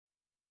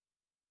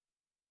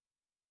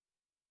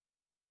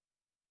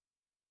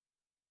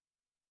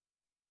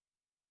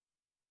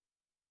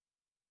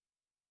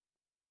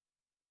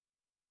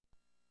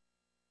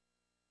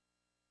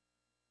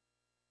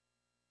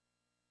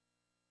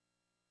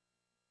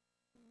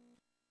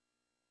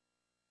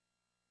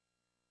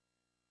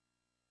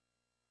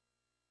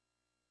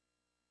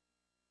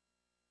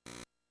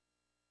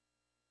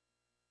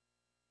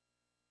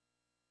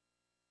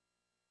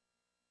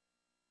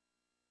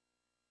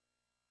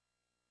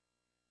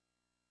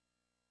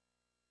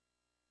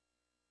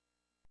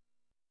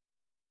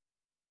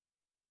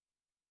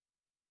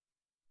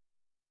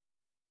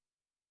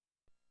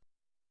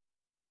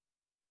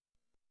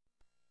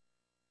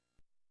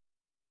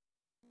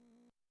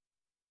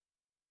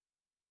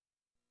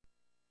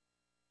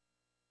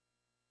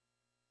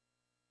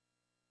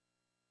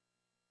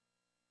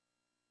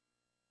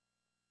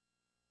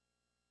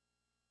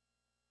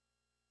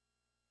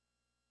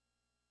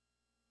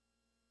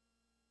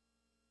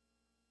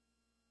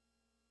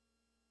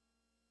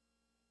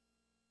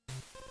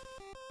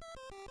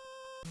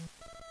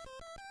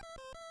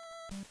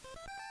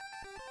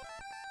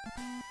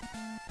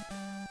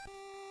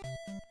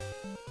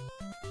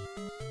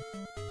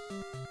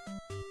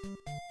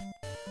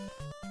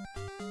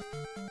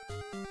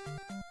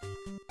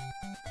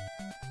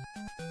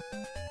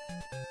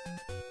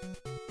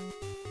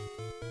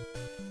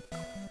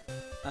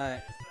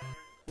Alright.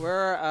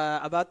 We're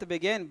about to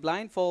begin.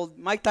 Blindfold.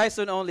 Mike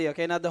Tyson only,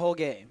 okay? Not the whole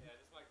game.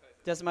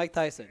 Just Mike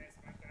Tyson.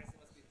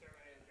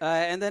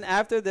 And then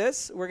after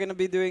this, we're going to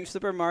be doing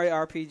Super Mario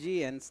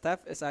RPG, and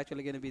Steph is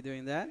actually going to be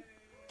doing that.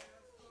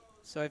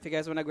 So if you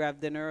guys want to grab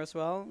dinner as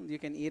well, you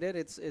can eat it.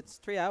 It's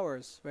 3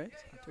 hours, right?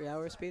 3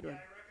 hour speedrun.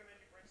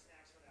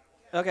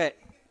 Okay.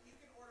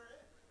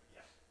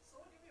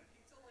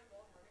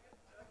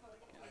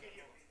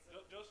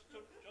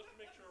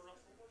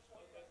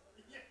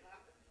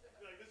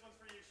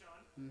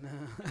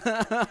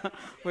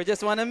 We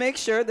just want to make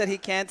sure that he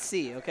can't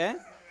see, okay?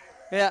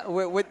 Yeah,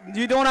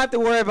 you don't have to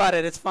worry about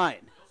it. It's fine.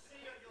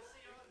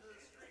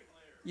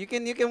 You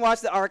can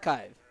watch the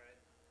archive.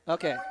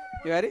 Okay,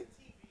 you ready?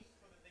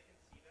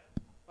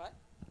 What?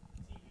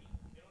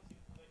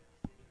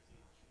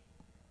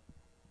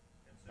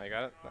 I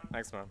got it.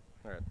 Thanks, man.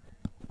 All right.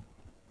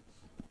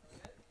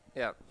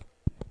 Yeah.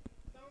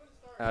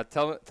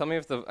 Tell me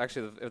if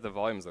the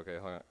volume's okay.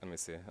 Hold on, let me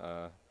see.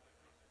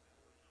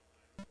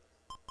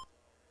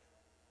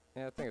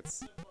 Yeah, I think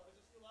it's.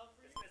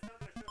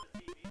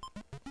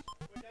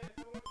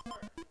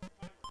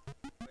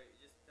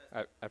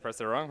 I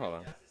pressed it wrong. Hold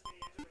on.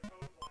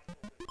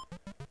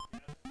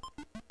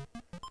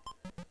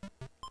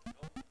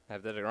 I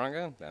did it wrong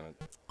again. Damn it.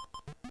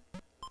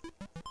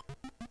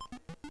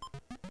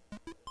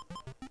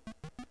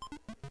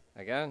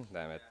 Again?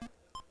 Damn it.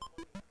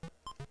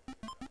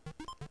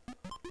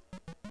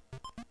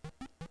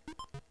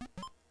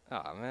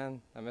 Ah,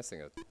 man, I'm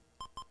missing it.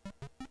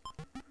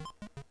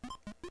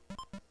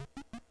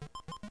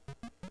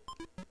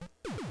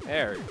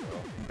 There you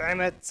go.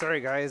 Damn it! Sorry,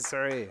 guys.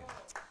 Sorry.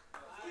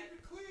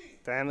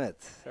 Damn it!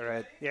 All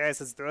right. Yes,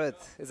 let's do it.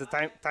 Is it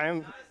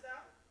time?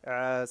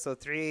 So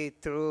 3,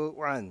 2,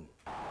 1.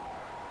 All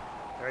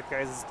right,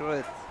 guys, let's do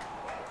it.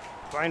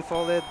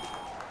 Blindfolded.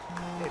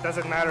 It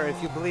doesn't matter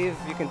if you believe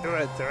you can do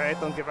it. All right,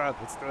 don't give up.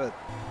 Let's do it.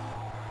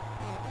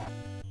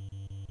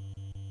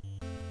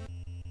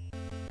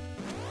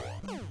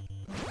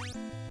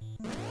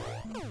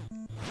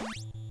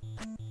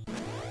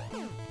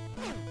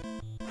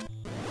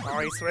 Oh,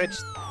 he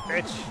switched.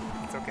 Bitch.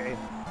 It's okay.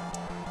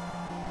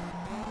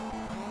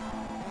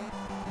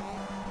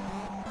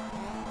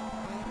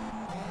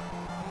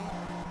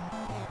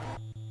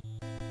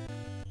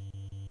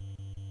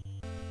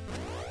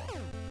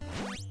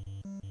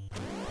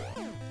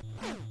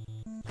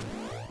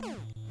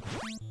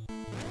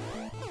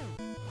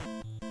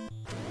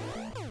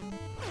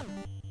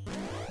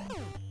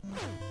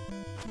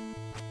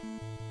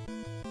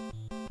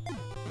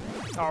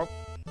 Oh.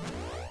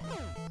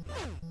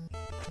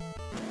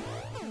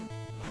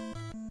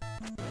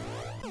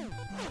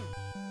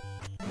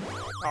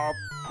 Oh,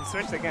 he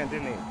switched again,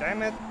 didn't he?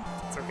 Damn it.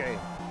 It's okay.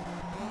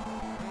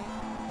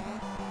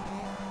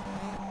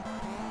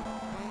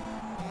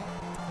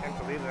 Can't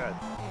believe that.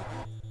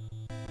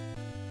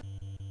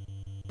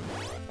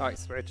 Oh, he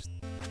switched.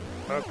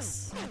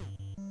 Hooks.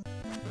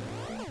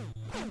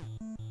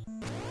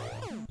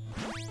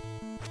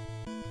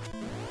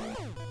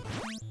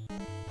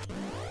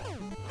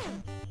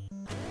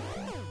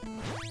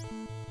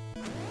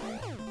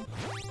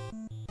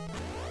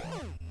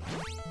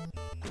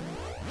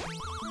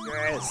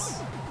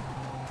 Yes.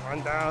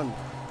 One down.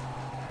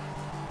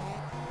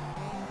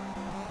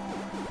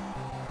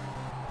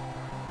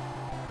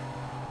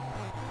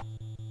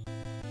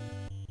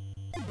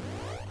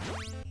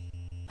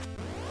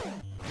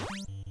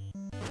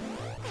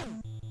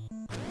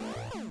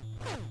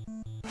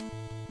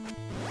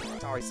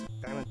 Oh, he's,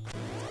 damn it.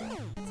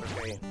 It's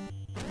okay.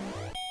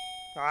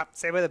 Ah,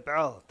 save by the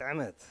bell. Damn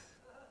it.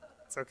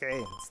 It's okay.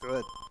 Let's do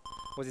it.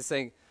 What's he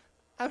saying?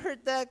 I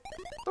heard that.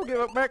 Don't give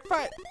up, Mark.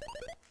 Fight.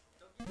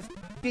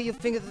 Feel your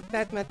fingers as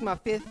fast as my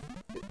fist.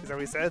 Is that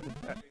what he said?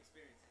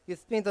 You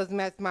spin those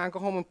matches, man. Go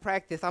home and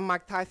practice. I'm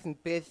Mike Tyson,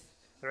 bitch.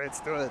 Alright, let's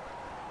do it.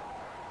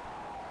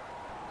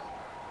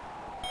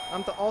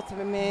 I'm the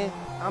ultimate man.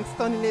 I'm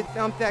stunning this.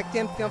 I'm Zach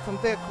Dempsey. I'm from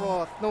their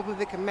cross.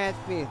 Nobody can match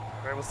me.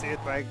 Alright, we'll see it,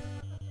 Mike.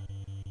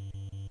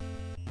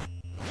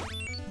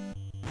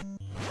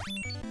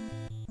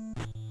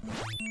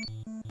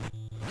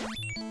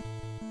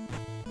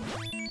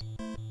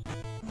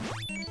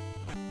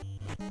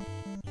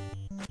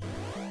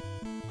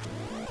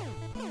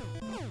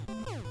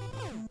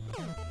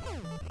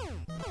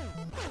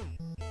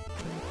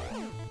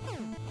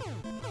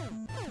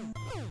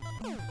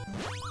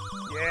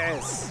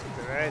 Yes,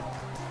 alright.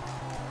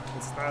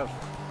 Good stuff.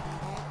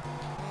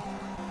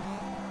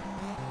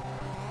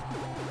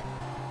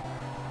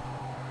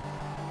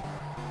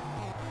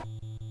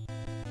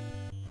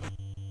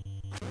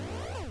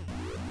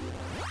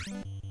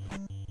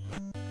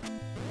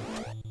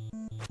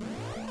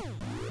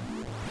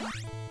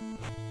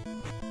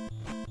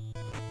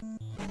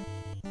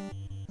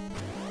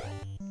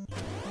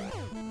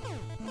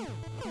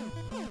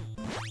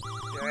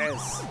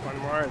 guys. One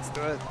more. Let's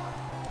do it.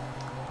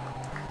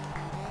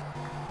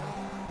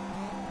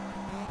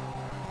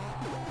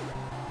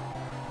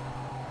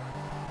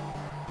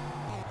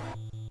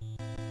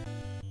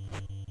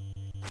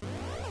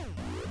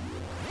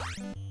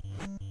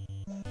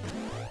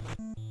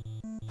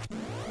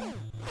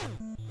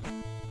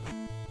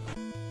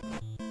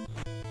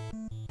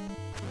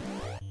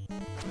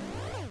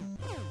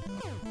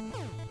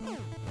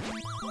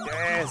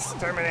 Yes,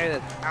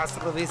 terminated.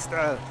 Hasta la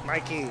vista,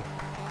 Mikey.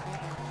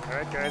 All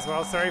right, guys.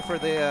 Well, sorry for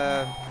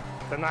the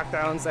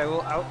knockdowns.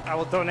 I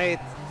will donate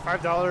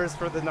 $5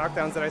 for the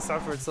knockdowns that I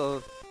suffered.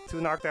 So 2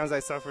 knockdowns I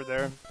suffered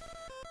there.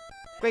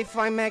 Great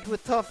find, Mac. We're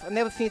tough. I've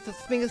never seen such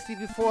finger speed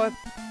before.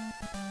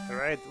 All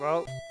right.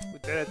 Well, we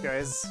did it,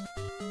 guys.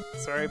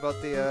 Sorry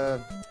about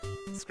the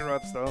screw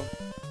ups, though. All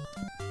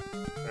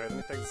right, let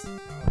me take this.